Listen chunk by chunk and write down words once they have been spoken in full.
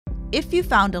If you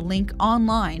found a link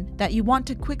online that you want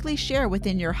to quickly share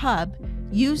within your hub,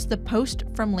 use the Post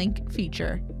from Link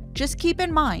feature. Just keep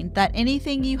in mind that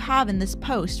anything you have in this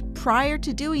post prior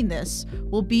to doing this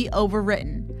will be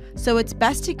overwritten, so it's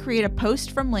best to create a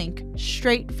post from link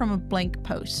straight from a blank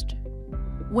post.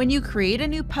 When you create a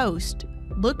new post,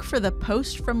 look for the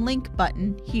Post from Link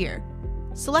button here.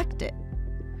 Select it.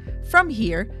 From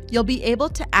here, you'll be able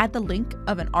to add the link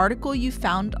of an article you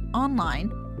found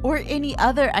online or any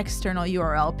other external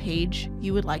URL page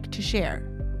you would like to share.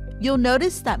 You'll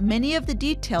notice that many of the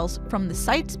details from the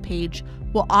Sites page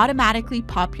will automatically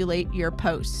populate your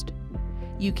post.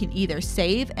 You can either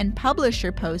save and publish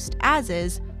your post as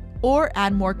is, or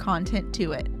add more content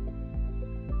to it.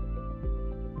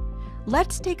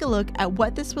 Let's take a look at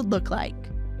what this would look like.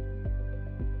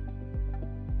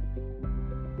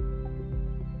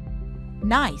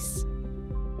 Nice!